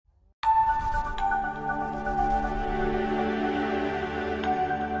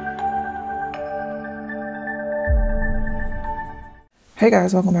Hey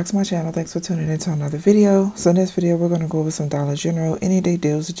guys, welcome back to my channel. Thanks for tuning in to another video. So in this video, we're going to go over some Dollar General any day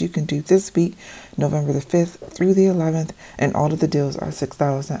deals that you can do this week, November the 5th through the 11th, and all of the deals are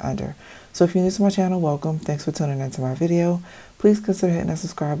 $6 and under. So if you're new to my channel, welcome. Thanks for tuning into my video. Please consider hitting that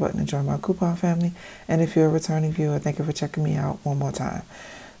subscribe button and join my coupon family. And if you're a returning viewer, thank you for checking me out one more time.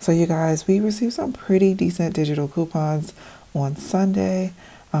 So you guys, we received some pretty decent digital coupons on Sunday.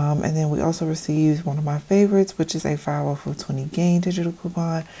 And then we also received one of my favorites, which is a 5 off of 20 gain digital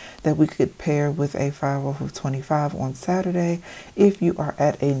coupon that we could pair with a 5 off of 25 on Saturday if you are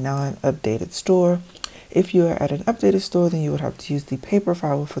at a non-updated store. If you are at an updated store, then you would have to use the paper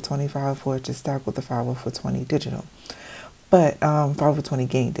 5 off of 25 for it to stack with the 5 off of 20 digital. But 5 off of 20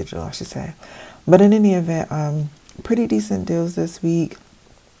 gain digital, I should say. But in any event, pretty decent deals this week,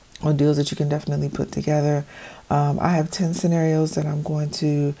 or deals that you can definitely put together. I have 10 scenarios that I'm going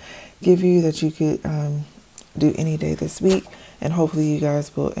to give you that you could do any day this week, and hopefully you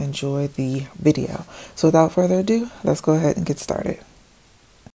guys will enjoy the video. So without further ado, let's go ahead and get started.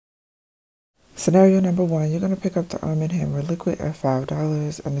 Scenario number 1, you're going to pick up the Arm & Hammer liquid at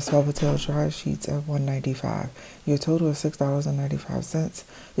 $5 and the Swabbletail dry sheets at $1.95. Your total is $6.95.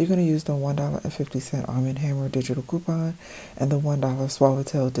 You're going to use the $1.50 Arm & Hammer digital coupon and the $1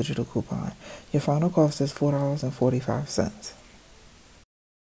 Swabbletail digital coupon. Your final cost is $4.45.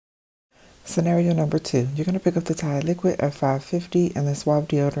 Scenario number 2, you're going to pick up the Tide liquid at $5.50 and the Swab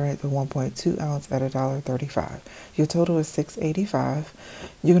deodorant, the 1.2 ounce at $1.35. Your total is $6.85.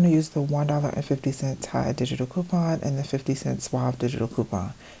 You're going to use the $1.50 Tide digital coupon and the 50-cent Swab digital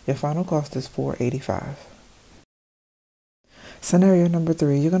coupon. Your final cost is $4.85. Scenario number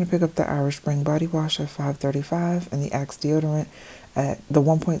 3, you're going to pick up the Irish Spring body wash at $5.35 and the Axe deodorant at the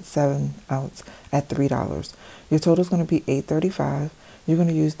 1.7 ounce at $3. Your total is going to be $8.35. You're going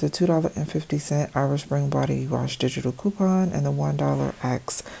to use the $2.50 Irish Spring body wash digital coupon and the $1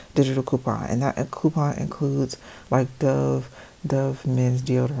 Axe digital coupon. And that coupon includes like Dove men's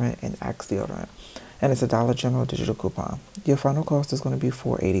deodorant, and Axe deodorant. And it's a Dollar General digital coupon. Your final cost is going to be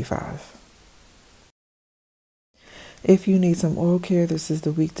 $4.85. If you need some oral care, this is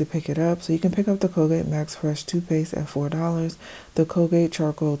the week to pick it up. So you can pick up the Colgate Max Fresh toothpaste at $4, the Colgate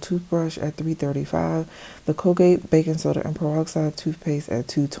Charcoal toothbrush at $3.35, the Colgate Baking Soda and Peroxide toothpaste at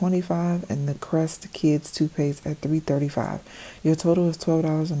 $2.25, and the Crest Kids toothpaste at $3.35. Your total is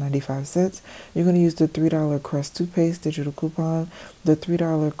 $12.95. You're going to use the $3 Crest toothpaste digital coupon, the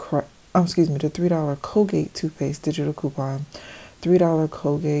 $3 Colgate toothpaste digital coupon, $3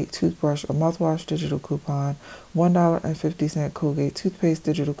 Colgate toothbrush or mouthwash digital coupon, $1.50 Colgate toothpaste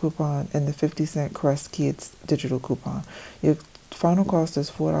digital coupon, and the 50-cent Crest Kids digital coupon. Your final cost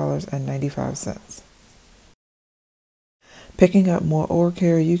is $4.95. Picking up more oral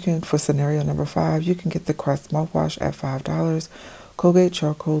care, you can, for scenario number 5, you can get the Crest mouthwash at $5, Colgate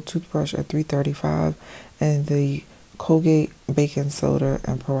Charcoal toothbrush at $3.35, and the Colgate Baking Soda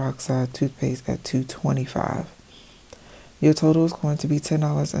and Peroxide toothpaste at $2.25. Your total is going to be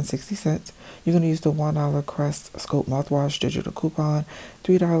 $10.60. You're going to use the $1 Crest Scope Mouthwash digital coupon,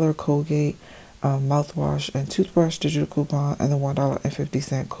 $3 Colgate mouthwash and toothbrush digital coupon, and the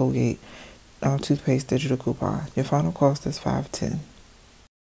 $1.50 Colgate toothpaste digital coupon. Your final cost is $5.10.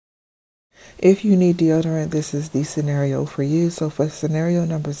 If you need deodorant, this is the scenario for you. So for scenario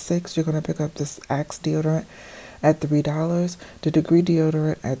number 6, you're going to pick up this Axe deodorant at $3, the Degree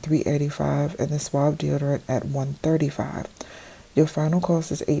deodorant at $3.85, and the Swab deodorant at $1.35. Your final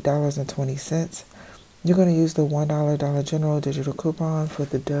cost is $8.20. You're going to use the $1 Dollar General digital coupon for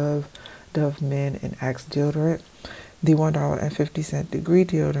the Dove men and Axe deodorant, the $1.50 Degree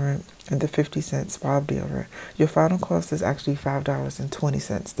deodorant, and the 50-cent Swab deodorant. Your final cost is actually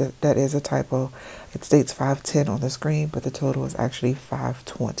 $5.20. That is a typo. It states $5.10 on the screen, but the total is actually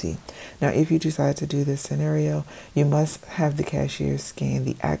 $5.20. Now, if you decide to do this scenario, you must have the cashier scan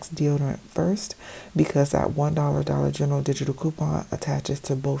the Axe deodorant first, because that $1 Dollar General digital coupon attaches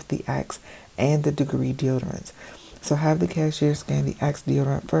to both the Axe and the Degree deodorants. So have the cashier scan the Axe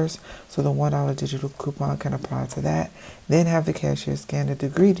deodorant first so the $1 digital coupon can apply to that. Then have the cashier scan the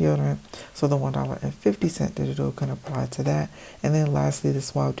Degree deodorant so the $1.50 digital can apply to that. And then lastly, the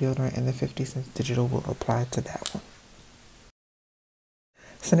Swab deodorant and the 50-cent digital will apply to that one.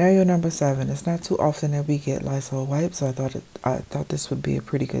 Scenario number 7. It's not too often that we get Lysol wipes, so I thought this would be a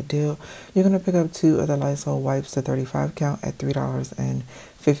pretty good deal. You're going to pick up 2 of the Lysol wipes, the 35 count at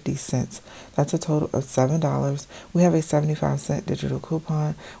 $3.50. That's a total of $7. We have a 75-cent digital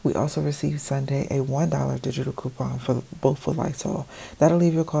coupon. We also received Sunday a $1 digital coupon for both for Lysol. That'll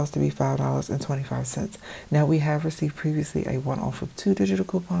leave your cost to be $5.25. Now, we have received previously a 1 off of 2 digital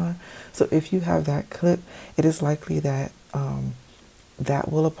coupon. So if you have that clip, it is likely that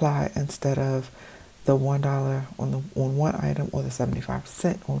that will apply instead of the $1 on one item or the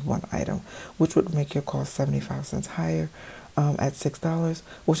 75% on one item, which would make your cost 75 cents higher at $6,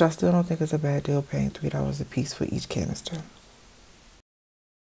 which I still don't think is a bad deal, paying $3 a piece for each canister.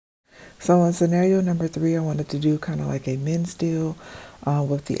 So in scenario number 3, I wanted to do kind of like a men's deal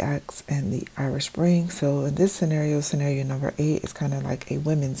with the Axe and the Irish Spring. So in this scenario, scenario number 8 is kind of like a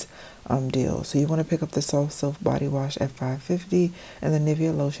women's deal. So you want to pick up the Soft Soap Body Wash at $5.50 and the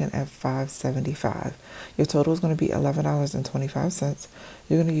Nivea Lotion at $5.75. Your total is going to be $11.25.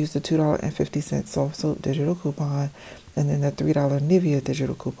 You're going to use the $2.50 Soft Soap digital coupon and then the $3 Nivea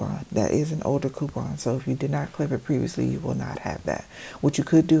digital coupon. That is an older coupon, so if you did not clip it previously, you will not have that. What you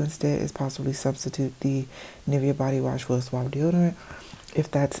could do instead is possibly substitute the Nivea body wash for a suave deodorant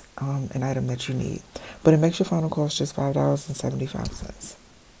if that's an item that you need. But it makes your final cost just $5.75.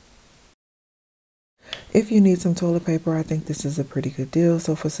 If you need some toilet paper, I think this is a pretty good deal.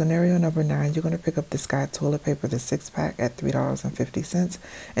 So for scenario number 9, you're going to pick up the Scott toilet paper, the 6-pack at $3.50,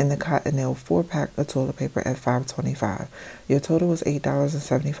 and the Cottonelle 4-pack of toilet paper at $5.25. Your total was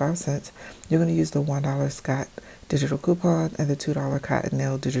 $8.75. You're going to use the $1 Scott digital coupon and the $2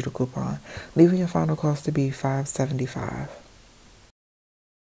 Cottonelle digital coupon, leaving your final cost to be $5.75.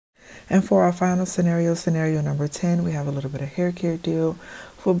 And for our final scenario, scenario number 10, we have a little bit of hair care deal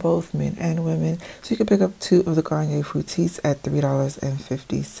for both men and women. So you can pick up 2 of the Garnier Fructis at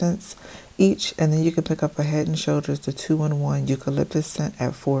 $3.50 each, and then you can pick up a Head & Shoulders, the 2-in-1 eucalyptus scent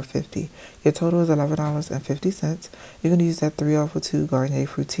at $4.50. Your total is $11.50. You're going to use that 3 off of 2 Garnier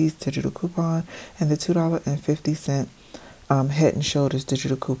Fructis digital coupon and the $2.50 Head & Shoulders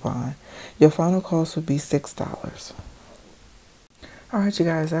digital coupon. Your final cost would be $6. Alright, you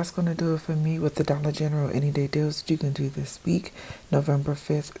guys, that's going to do it for me with the Dollar General Any Day deals that you can do this week, November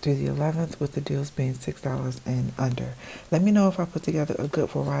 5th through the 11th, with the deals being $6 and under. Let me know if I put together a good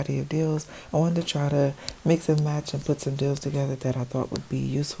variety of deals. I wanted to try to mix and match and put some deals together that I thought would be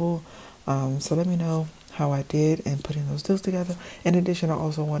useful. So let me know how I did in putting those deals together. In addition, I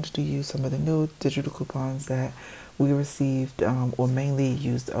also wanted to use some of the new digital coupons that we received, or mainly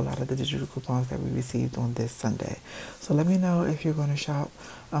used a lot of the digital coupons that we received on this Sunday. So let me know if you're going to shop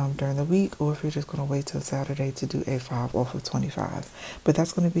during the week, or if you're just going to wait till Saturday to do a 5 off of 25. But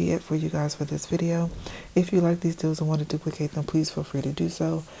that's going to be it for you guys for this video. If you like these deals and want to duplicate them, please feel free to do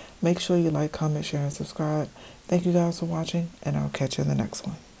so. Make sure you like, comment, share, and subscribe. Thank you guys for watching, and I'll catch you in the next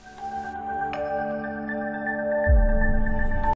one.